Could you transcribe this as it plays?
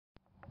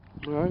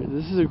Alright,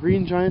 this is a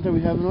green giant that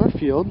we have in our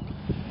field,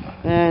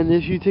 and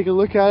if you take a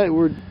look at it,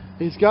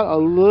 it's got a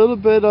little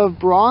bit of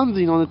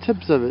bronzing on the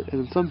tips of it,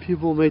 and some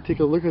people may take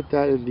a look at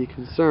that and be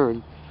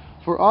concerned.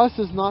 For us,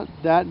 it's not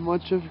that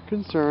much of a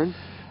concern,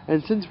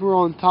 and since we're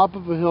on top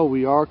of a hill,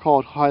 we are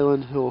called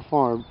Highland Hill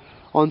Farm.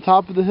 On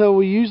top of the hill,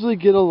 we usually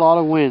get a lot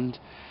of wind,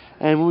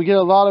 and when we get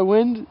a lot of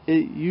wind,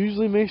 it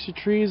usually makes the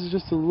trees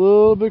just a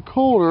little bit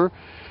colder.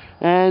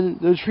 And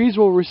the trees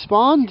will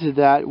respond to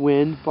that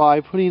wind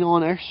by putting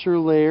on extra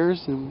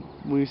layers, and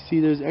when we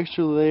see those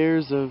extra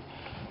layers of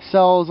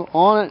cells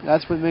on it,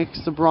 that's what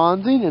makes the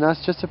bronzing, and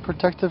that's just a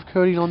protective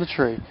coating on the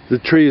tree. The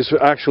tree is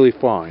actually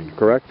fine,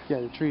 correct? Yeah,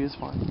 the tree is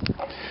fine.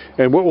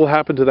 And what will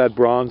happen to that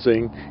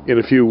bronzing in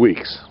a few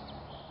weeks?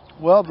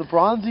 Well, the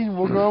bronzing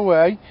will go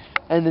away,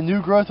 and the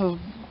new growth will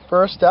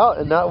burst out,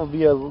 and that will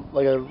be a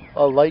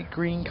light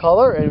green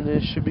color, and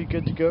it should be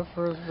good to go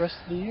for the rest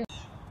of the year.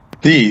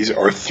 These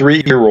are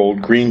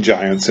 3-year-old green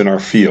giants in our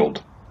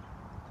field.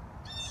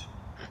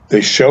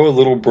 They show a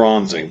little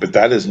bronzing, but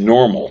that is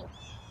normal.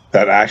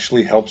 That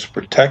actually helps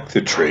protect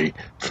the tree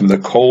from the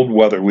cold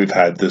weather we've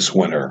had this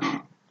winter.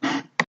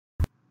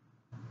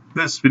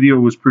 This video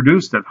was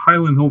produced at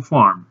Highland Hill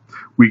Farm.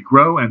 We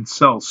grow and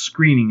sell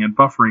screening and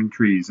buffering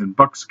trees in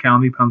Bucks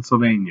County,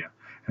 Pennsylvania,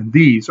 and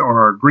these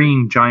are our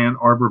green giant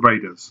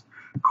arborvitaes.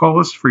 Call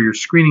us for your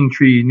screening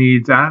tree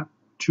needs at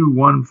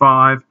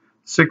 215-651-8329.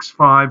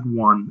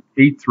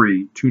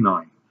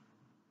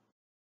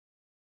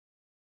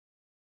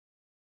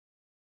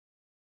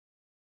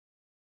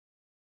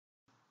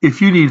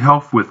 If you need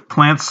help with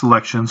plant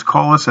selections,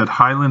 call us at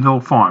Highland Hill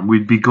Farm.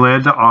 We'd be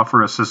glad to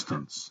offer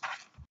assistance.